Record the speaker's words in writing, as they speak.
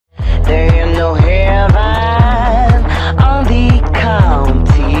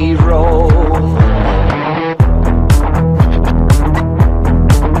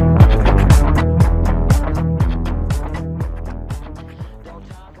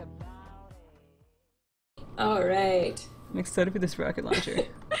Alright. I'm excited for this rocket launcher.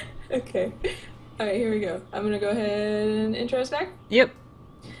 Okay. Alright, here we go. I'm gonna go ahead and intro us back. Yep.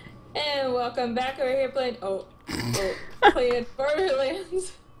 And welcome back over here playing playing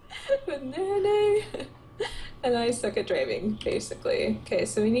Borderlands with Nerine. And I suck at driving, basically. Okay,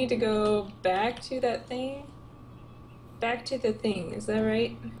 so we need to go back to that thing. Back to the thing, is that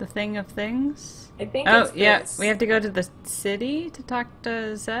right? The thing of things? I think Oh, it's yeah. this. We have to go to the city to talk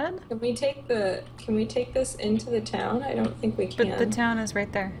to Zed? Can we take this into the town? I don't think we can. But the town is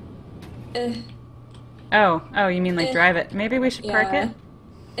right there. Eh, Oh, you mean like drive it. Maybe we should park it?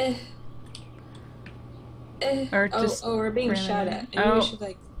 Or just we're being ram it shot in. at. Maybe we should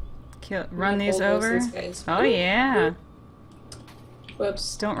like run these bulldoze over? these guys. Oh, yeah.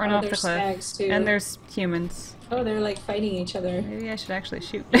 Whoops. Don't run Oh, off the there's cliff. stags, too. And there's humans. Oh, they're like fighting each other. Maybe I should actually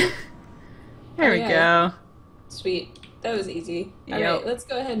shoot. There we yeah. go. Sweet. That was easy. Yep. Alright, let's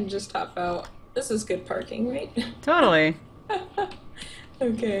go ahead and just hop out. This is good parking, right? Totally.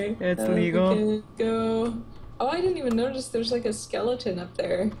 Okay. It's legal. We can go. Oh, I didn't even notice there's like a skeleton up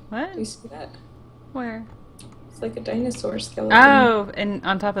there. What? Do you see that? Where? It's like a dinosaur skeleton. Oh, and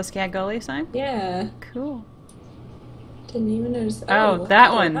on top of Scag Gully sign? Yeah. Cool. Didn't even notice. Oh,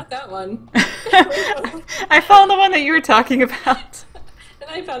 that one. Not that one. I found the one that you were talking about. And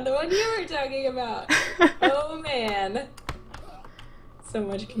I found the one you were talking about. Oh man. So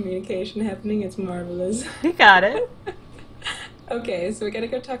much communication happening, it's marvelous. You got it. Okay, so we gotta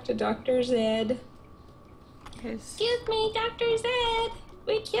go talk to Dr. Zed. Yes. Excuse me, Dr. Zed!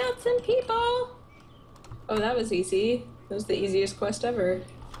 We killed some people! Oh, that was easy. That was the easiest quest ever.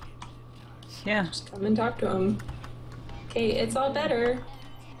 Yeah. Just come and talk to him. Okay, it's all better.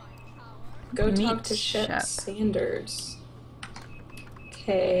 Go talk Meet to Shep Shep. Sanders.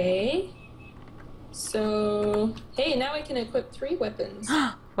 Okay. So, hey, now we can equip 3 weapons.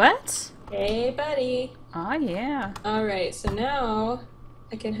 What? Hey, buddy. Oh, yeah. Alright, so now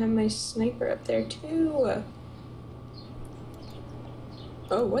I can have my sniper up there too.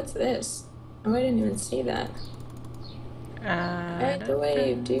 Oh, what's this? Oh, I didn't even see that. Ride the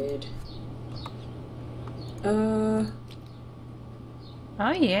wave, dude. Oh,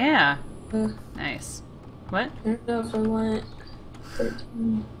 yeah. Nice. What? I don't know if I want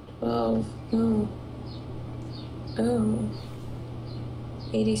 13, 12, no. Oh.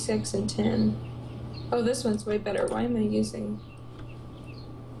 86 and 10. Oh, this one's way better. Why am I using...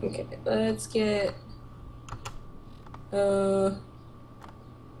 Okay, let's get...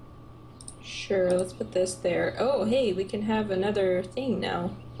 Sure, let's put this there. Oh, hey, we can have another thing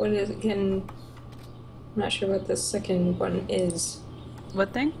now. What is it? I'm not sure what the second one is.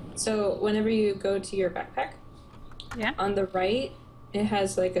 What thing? So, whenever you go to your backpack, Yeah. on the right, it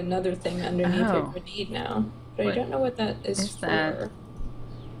has like another thing underneath your Oh. grenade now. But What I don't know what that is is for. that?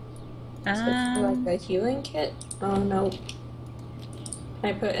 Is it for like a healing kit? Oh no. Can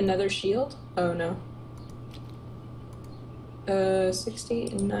I put another shield? Oh no. 60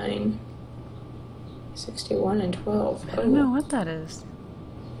 and 9. 61 and 12. I don't know what that is.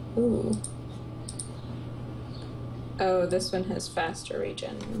 Ooh. Oh, this one has faster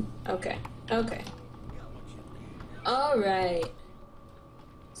regen. Okay. Okay. Alright.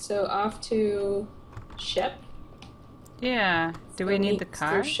 So off to Shep. Yeah. Do we need the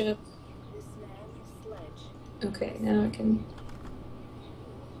car? Shep. Okay, now I can...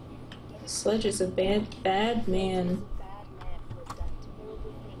 Sledge is a bad man.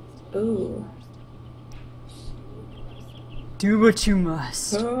 Ooh. Do what you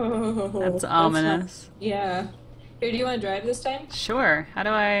must. Oh, That's ominous. Yeah. Here, do you want to drive this time? Sure. How do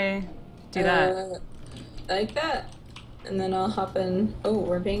I do that? Like that. And then I'll hop in. Oh,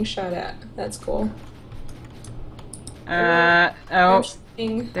 we're being shot at. That's cool. Oh.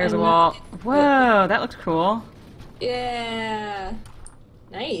 There's a wall. Whoa, that looks cool. Yeah.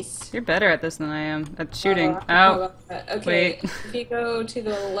 Nice. You're better at this than I am. At shooting. How Oh. about that? Okay. Wait. If you go to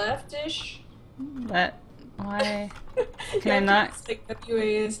the left-ish. That. Why? Can you I have not? to stick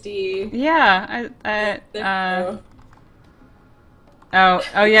WASD. Yeah. There you go.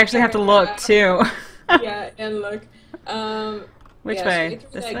 Oh, you actually have to look too. Yeah, and look. Which yeah, way? straight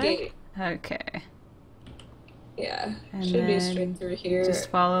through This that way? gate. Okay. Yeah, And should be then straight through here. Just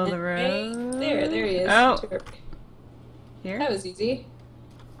follow the Right road. there he is. Oh. That Here? was easy.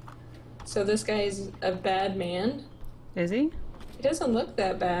 So this guy is a bad man. Is he? He doesn't look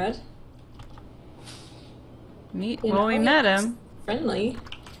that bad. Meet. You Well, know, we he's met him. Friendly.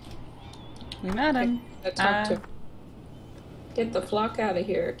 We met him. Let's talk to him. Get the flock out of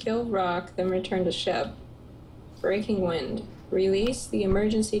here. Kill Rock, then return to Shep. Breaking wind. Release the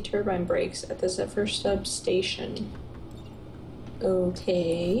emergency turbine brakes at the Zephyr substation.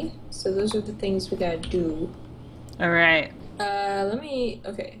 Okay, so those are the things we gotta do. Alright.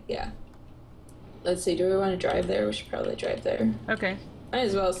 Okay, yeah. Let's see, do we want to drive there? We should probably drive there. Okay. Might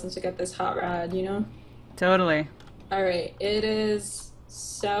as well since we got this hot rod, you know? Totally. Alright, it is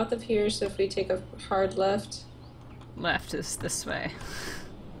south of here, so if we take a hard left. Left is this way.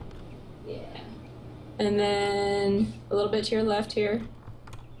 Yeah. And then a little bit to your left here.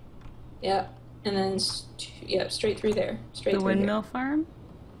 Yep. And then, yep, straight through there. Straight the through windmill farm?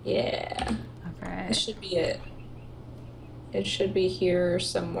 Yeah. Alright. This should be it. It should be here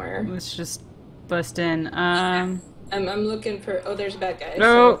somewhere. Let's just bust in. I'm looking for. Oh, there's a bad guy.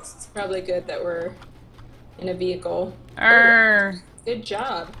 No. So it's probably good that we're in a vehicle. Arr. Oh, good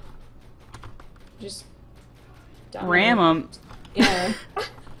job. Just ram him. Yeah.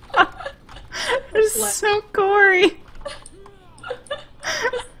 It's so gory.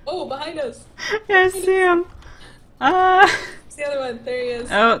 Oh, behind us. Yeah, I see him. It's the other one. There he is.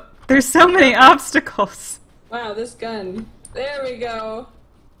 Oh, there's so many obstacles. Wow, this gun. There we go.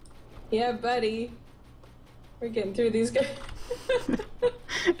 Yeah, buddy. We're getting through these guys.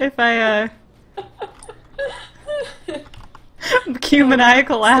 If I, cue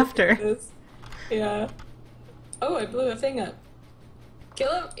maniacal laughter. Yeah. Oh, I blew a thing up.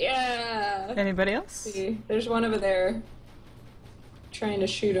 Kill him? Yeah! Anybody else? See, there's one over there. Trying to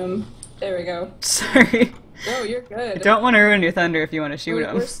shoot him. There we go. Sorry. No, you're good. I don't want to ruin your thunder if you want to shoot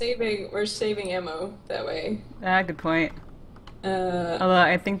him. We're saving ammo that way. Ah, good point. Although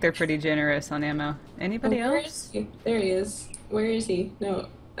I think they're pretty generous on ammo. Anybody else? Is he? There he is. Where is he? No,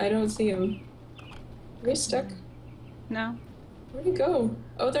 I don't see him. Are we stuck? No. Where'd he go?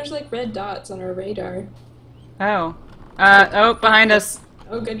 Oh, there's like red dots on our radar. Oh. Oh, behind us.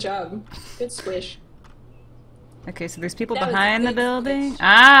 Oh, good job. Good squish. Okay, so there's people That was behind a the big building. squish.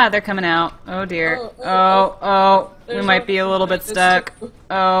 Ah, they're coming out. Oh dear. Oh. We There's might be a little bit this stuck. too.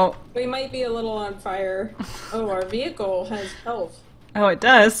 Oh. We might be a little on fire. Oh, our vehicle has health. Oh, it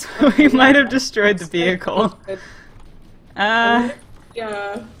does. We might have destroyed the vehicle. Yeah.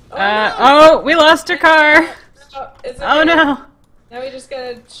 Oh, we lost our car. Oh, it's okay. Oh no. Now we just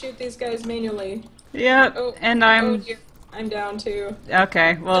gotta shoot these guys manually. Yep. Oh, And oh dear. I'm down too.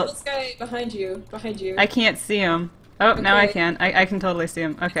 Okay, Oh, well, this guy behind you. Behind you. I can't see him. Oh, now I Okay. can. I can totally see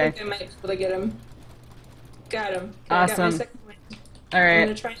him. I Okay. think I might be able to get him. Got him. Okay, Awesome. I got my second one. I'm Alright.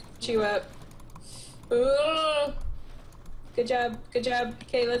 gonna try and get you up. Ooh. Good job. Good job.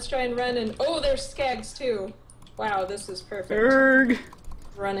 Okay, let's try and run and. Oh, there's skags too. Wow, this is perfect. Erg.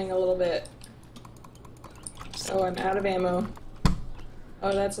 Running a little bit. Oh, I'm out of ammo.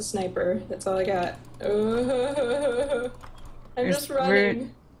 Oh, that's a sniper. That's all I got. Oh, I'm There's just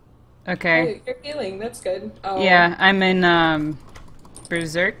running. Okay. Oh, you're healing. That's good. Oh, Yeah, I'm in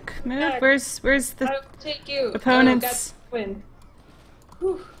berserk mode. Back. Where's the I'll take you. opponents? Oh, got the win.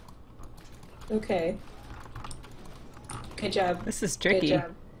 Whew. Okay. Good job. This is Good tricky.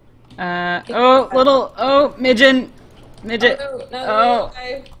 job. Midget. Oh, no, Oh.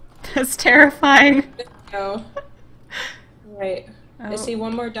 I That's terrifying. go. Right. I Oh. see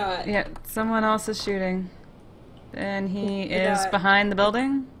one more dot. Yeah, someone else is shooting. And he Yeah. is behind the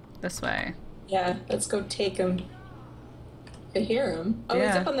building? This way. Yeah, let's go take him. I hear him. Oh, he's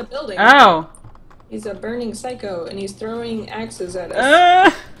Yeah. up on the building. Oh! He's a burning psycho, and he's throwing axes at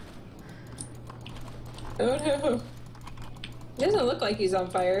us. Oh no. He doesn't look like he's on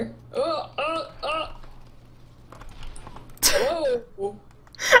fire. Oh. Whoa.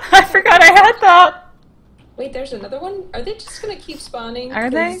 I forgot I had that! Wait, there's another one? Are they just gonna keep spawning? Are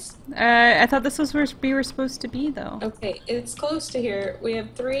they? 'Cause- I thought this was where we were supposed to be, though. Okay, it's close to here. We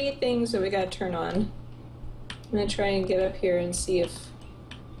have 3 things that we gotta turn on. I'm gonna try and get up here and see if...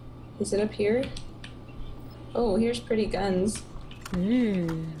 Is it up here? Oh, here's pretty guns.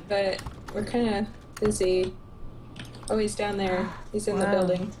 Ooh. But we're kinda busy. Oh, he's down there. He's in the Wow.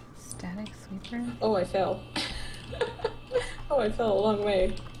 building. Static sweeper? Oh, I fell. Oh, I fell a long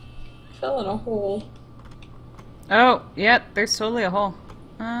way. I fell in a hole. Oh, yeah, there's totally a hole.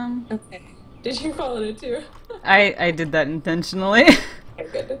 Okay. Did you fall in it too? I did that intentionally.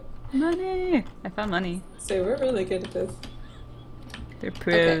 Okay, good. Money! I found money. So we're really good at this. They're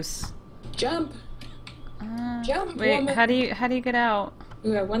pros. Jump! Jump, Wait, woman. how do you get out?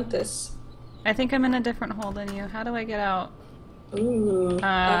 Ooh, I want this. I think I'm in a different hole than you. How do I get out? Ooh.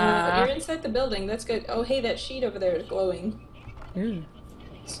 You're inside the building. That's good. Oh, hey, that sheet over there is glowing. Ooh.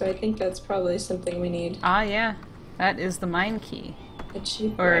 So I think that's probably something we need. Ah, yeah. That is the mine key. A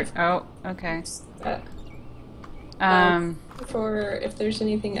cheap Or, rifle. oh, okay. That. For if there's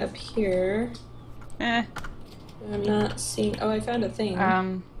anything up here. Eh. I'm not seeing. Oh, I found a thing.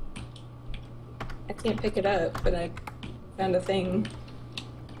 I can't pick it up, but I found a thing.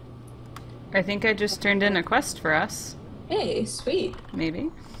 I think I just turned in a quest for us. Hey, sweet.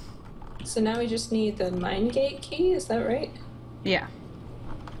 Maybe. So now we just need the mine gate key, is that right? Yeah.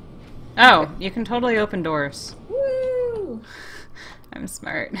 Oh, you can totally open doors. Woo! I'm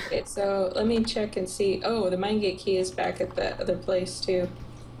smart. Okay, so let me check and see. Oh, the mine gate key is back at that other place too.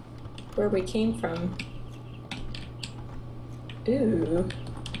 Where we came from. Ooh.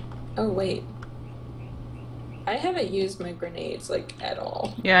 Oh, wait. I haven't used my grenades, like, at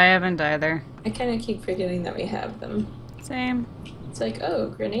all. Yeah, I haven't either. I kind of keep forgetting that we have them. Same. It's like, oh,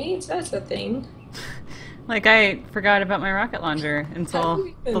 grenades? That's a thing. Like, I forgot about my rocket launcher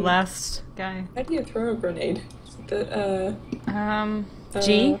until the last guy. How do you throw a grenade?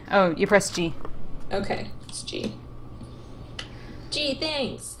 G? Oh, you press G. Okay, it's G. G,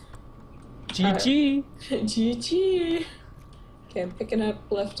 thanks! GG! GG! Okay, I'm picking up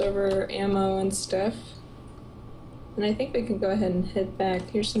leftover ammo and stuff. And I think we can go ahead and head back.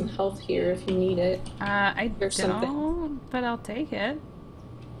 Here's some health here if you need it. I There's don't, something. but I'll take it.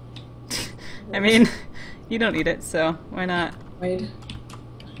 I mean, you don't need it, so why not? Wait.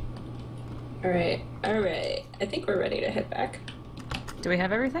 Alright, alright. I think we're ready to head back. Do we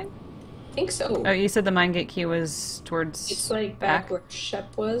have everything? I think so. Oh, you said the mine gate key was towards... It's like back where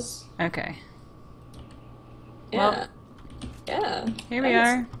Shep was. Okay. Yeah. Well, yeah. here we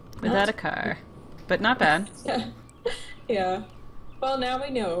are, without a car. But not bad. Yeah. Yeah. Well, now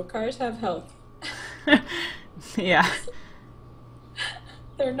we know. Cars have health. Yeah.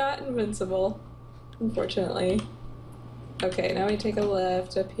 They're not invincible, unfortunately. Okay, now we take a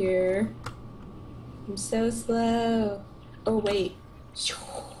left up here. I'm so slow. Oh, wait.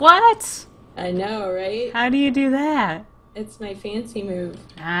 What? I know, right? How do you do that? It's my fancy move.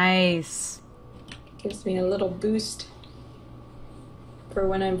 Nice. Gives me a little boost for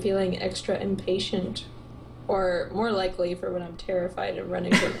when I'm feeling extra impatient. Or more likely for when I'm terrified of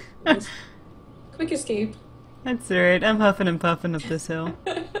running from enemies. Quick escape. That's alright, I'm huffing and puffing up this hill.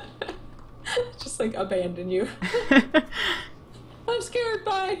 Just like abandon you. I'm scared,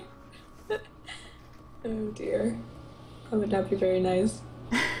 bye! Oh dear. That would not be very nice.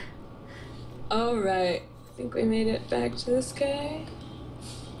 Alright. I think we made it back to this guy.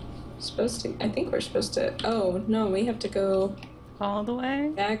 I think we're supposed to... Oh, no, we have to go... All the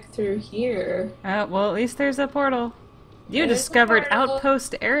way? back through here. Well, at least there's a portal. You There's discovered a portal.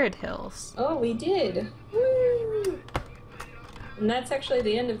 Outpost Arid Hills. Oh, we did. Woo! And that's actually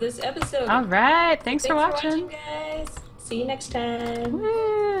the end of this episode. Alright, thanks for watching, watching. guys. See you next time.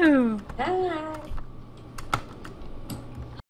 Woo! Bye.